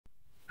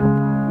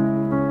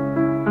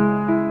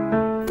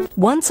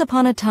Once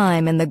upon a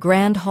time in the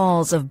grand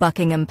halls of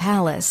Buckingham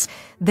Palace,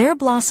 there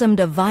blossomed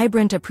a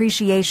vibrant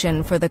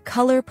appreciation for the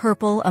color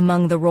purple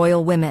among the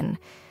royal women.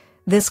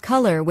 This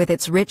color, with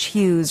its rich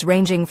hues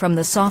ranging from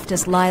the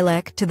softest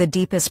lilac to the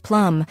deepest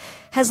plum,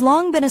 has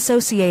long been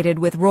associated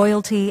with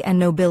royalty and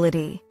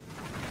nobility.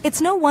 It's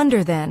no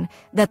wonder, then,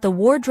 that the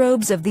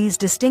wardrobes of these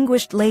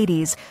distinguished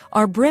ladies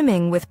are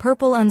brimming with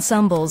purple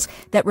ensembles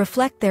that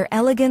reflect their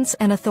elegance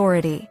and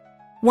authority.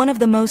 One of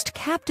the most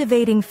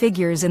captivating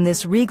figures in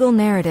this regal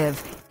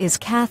narrative is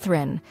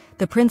Catherine,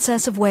 the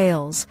Princess of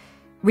Wales.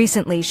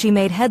 Recently, she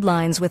made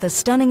headlines with a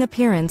stunning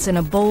appearance in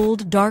a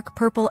bold, dark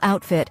purple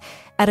outfit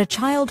at a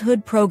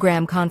childhood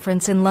program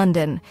conference in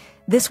London.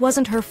 This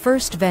wasn't her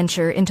first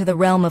venture into the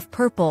realm of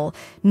purple,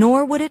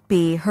 nor would it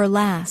be her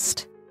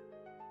last.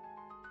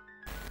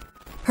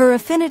 Her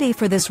affinity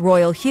for this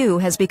royal hue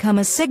has become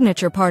a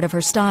signature part of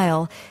her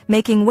style,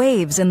 making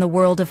waves in the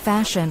world of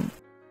fashion.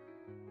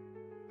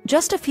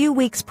 Just a few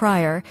weeks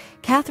prior,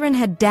 Catherine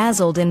had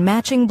dazzled in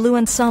matching blue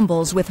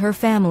ensembles with her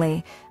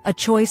family, a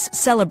choice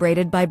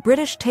celebrated by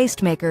British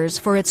tastemakers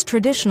for its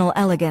traditional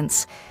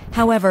elegance.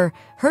 However,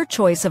 her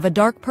choice of a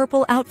dark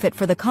purple outfit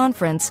for the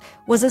conference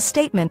was a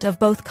statement of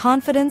both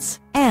confidence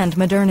and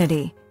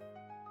modernity.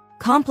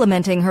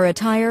 Complementing her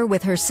attire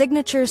with her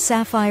signature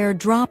sapphire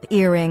drop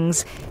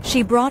earrings,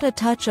 she brought a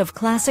touch of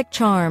classic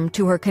charm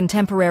to her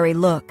contemporary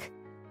look.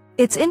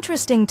 It's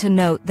interesting to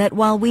note that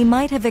while we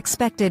might have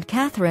expected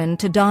Catherine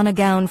to don a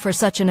gown for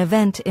such an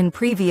event in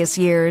previous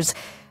years,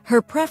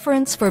 her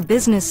preference for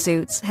business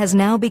suits has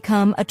now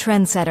become a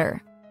trendsetter.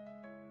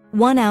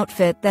 One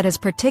outfit that has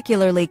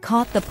particularly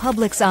caught the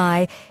public's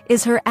eye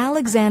is her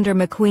Alexander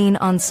McQueen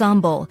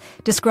ensemble,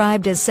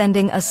 described as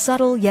sending a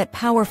subtle yet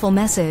powerful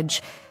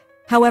message.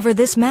 However,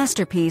 this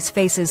masterpiece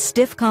faces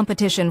stiff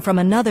competition from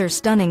another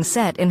stunning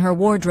set in her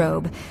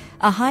wardrobe,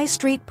 a high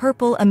street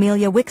purple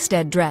Amelia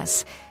Wickstead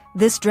dress.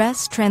 This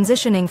dress,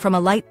 transitioning from a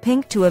light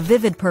pink to a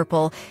vivid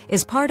purple,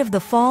 is part of the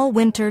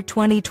Fall-Winter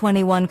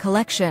 2021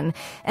 collection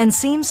and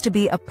seems to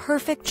be a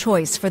perfect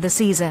choice for the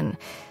season.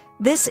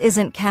 This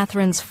isn't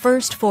Catherine's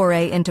first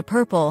foray into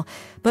purple,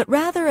 but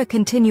rather a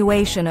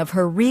continuation of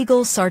her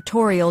regal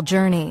sartorial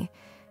journey.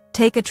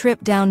 Take a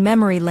trip down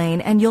memory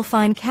lane and you'll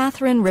find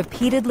Catherine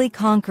repeatedly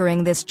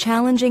conquering this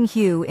challenging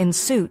hue in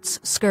suits,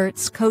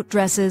 skirts, coat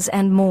dresses,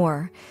 and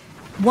more.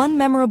 One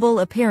memorable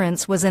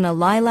appearance was in a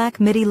lilac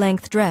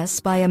midi-length dress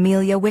by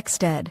Amelia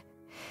Wickstead.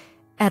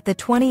 At the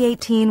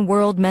 2018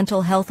 World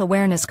Mental Health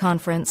Awareness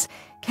Conference,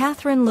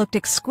 Catherine looked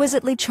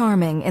exquisitely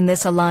charming in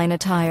this Align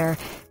attire,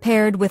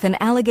 paired with an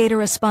alligator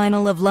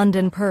espinal of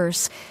London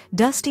purse,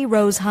 dusty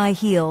rose high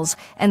heels,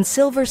 and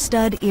silver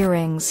stud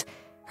earrings.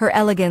 Her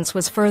elegance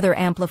was further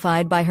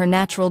amplified by her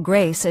natural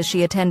grace as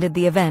she attended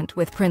the event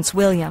with Prince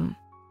William.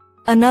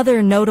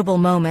 Another notable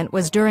moment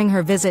was during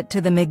her visit to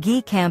the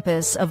McGee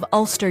campus of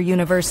Ulster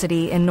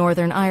University in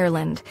Northern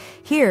Ireland.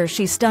 Here,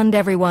 she stunned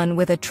everyone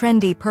with a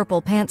trendy purple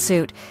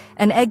pantsuit,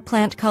 an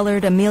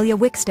eggplant-colored Amelia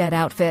Wickstead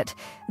outfit.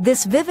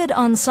 This vivid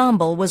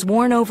ensemble was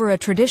worn over a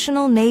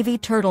traditional navy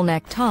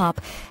turtleneck top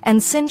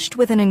and cinched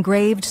with an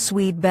engraved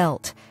Swede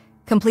belt.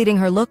 Completing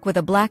her look with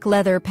a black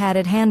leather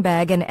padded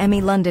handbag and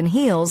Emmy London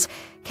heels,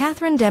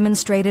 Catherine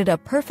demonstrated a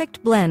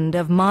perfect blend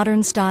of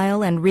modern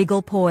style and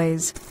regal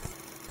poise.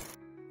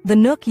 The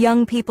Nook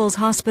Young People's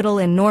Hospital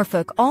in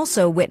Norfolk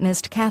also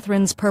witnessed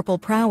Catherine's purple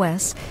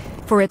prowess.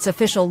 For its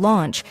official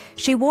launch,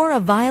 she wore a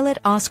violet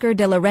Oscar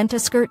de la Renta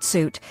skirt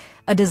suit,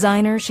 a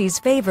designer she's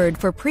favored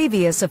for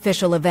previous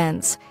official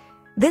events.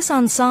 This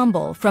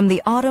ensemble, from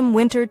the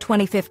Autumn-Winter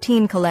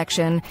 2015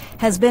 collection,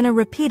 has been a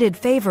repeated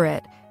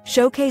favorite,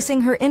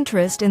 showcasing her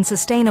interest in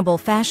sustainable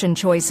fashion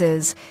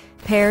choices.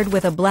 Paired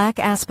with a black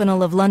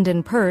Aspinall of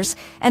London purse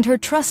and her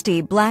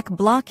trusty black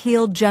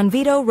block-heeled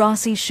Gianvito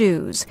Rossi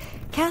shoes,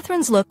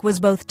 Catherine's look was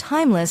both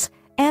timeless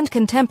and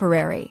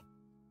contemporary.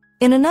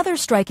 In another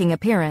striking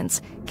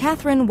appearance,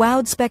 Catherine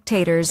wowed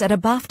spectators at a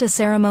BAFTA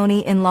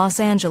ceremony in Los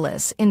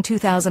Angeles in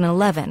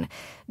 2011,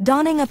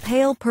 donning a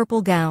pale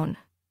purple gown.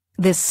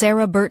 This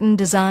Sarah Burton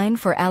design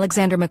for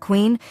Alexander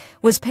McQueen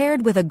was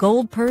paired with a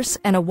gold purse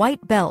and a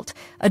white belt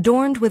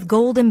adorned with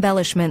gold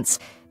embellishments,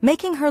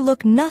 making her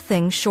look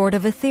nothing short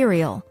of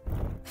ethereal.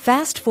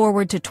 Fast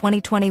forward to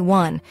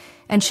 2021,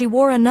 and she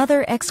wore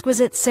another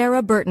exquisite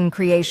Sarah Burton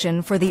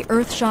creation for the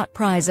Earthshot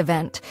Prize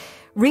event,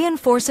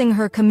 reinforcing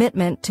her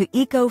commitment to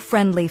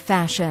eco-friendly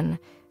fashion.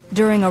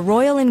 During a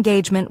royal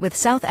engagement with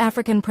South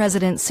African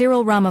President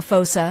Cyril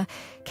Ramaphosa,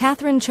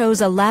 Catherine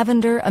chose a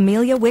lavender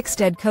Amelia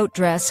Wickstead coat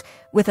dress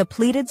with a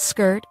pleated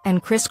skirt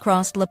and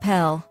crisscrossed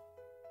lapel.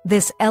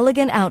 This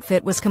elegant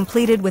outfit was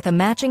completed with a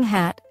matching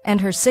hat and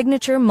her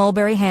signature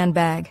mulberry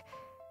handbag.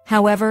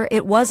 However,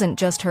 it wasn't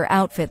just her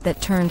outfit that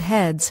turned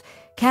heads.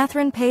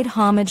 Catherine paid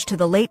homage to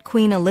the late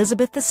Queen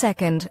Elizabeth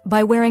II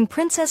by wearing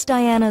Princess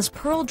Diana's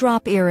pearl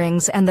drop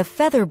earrings and the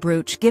feather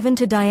brooch given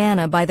to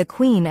Diana by the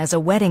Queen as a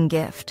wedding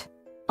gift.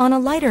 On a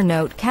lighter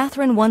note,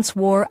 Catherine once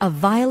wore a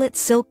violet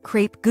silk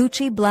crepe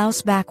Gucci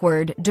blouse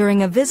backward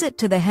during a visit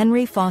to the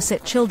Henry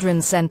Fawcett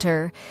Children's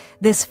Center.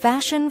 This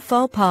fashion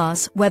faux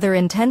pas, whether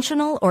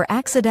intentional or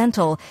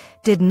accidental,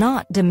 did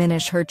not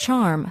diminish her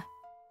charm.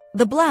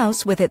 The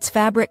blouse, with its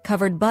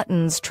fabric-covered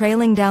buttons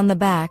trailing down the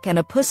back and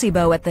a pussy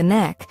bow at the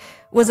neck,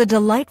 was a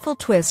delightful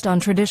twist on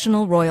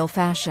traditional royal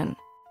fashion.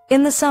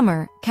 In the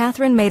summer,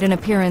 Catherine made an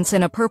appearance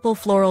in a purple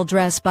floral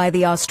dress by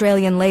the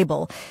Australian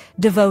label,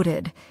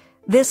 Devoted.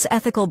 This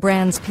ethical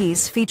brand's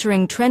piece,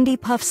 featuring trendy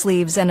puff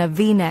sleeves and a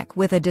V-neck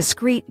with a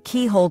discreet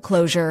keyhole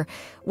closure,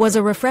 was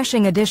a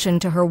refreshing addition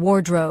to her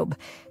wardrobe.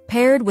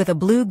 Paired with a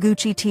blue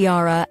Gucci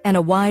tiara and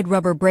a wide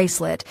rubber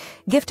bracelet,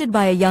 gifted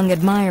by a young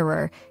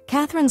admirer,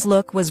 Catherine's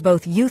look was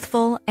both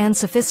youthful and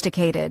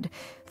sophisticated.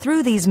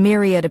 Through these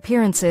myriad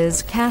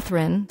appearances,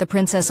 Catherine, the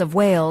Princess of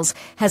Wales,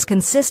 has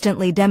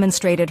consistently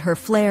demonstrated her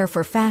flair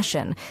for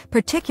fashion,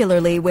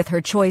 particularly with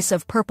her choice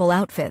of purple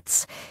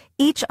outfits.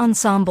 Each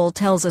ensemble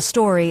tells a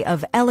story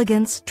of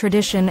elegance,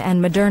 tradition,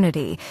 and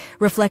modernity,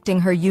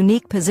 reflecting her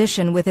unique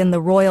position within the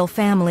royal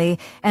family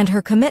and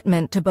her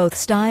commitment to both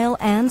style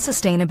and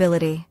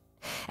sustainability.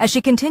 As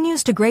she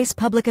continues to grace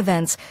public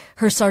events,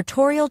 her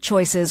sartorial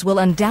choices will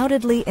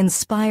undoubtedly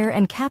inspire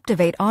and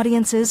captivate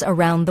audiences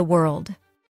around the world.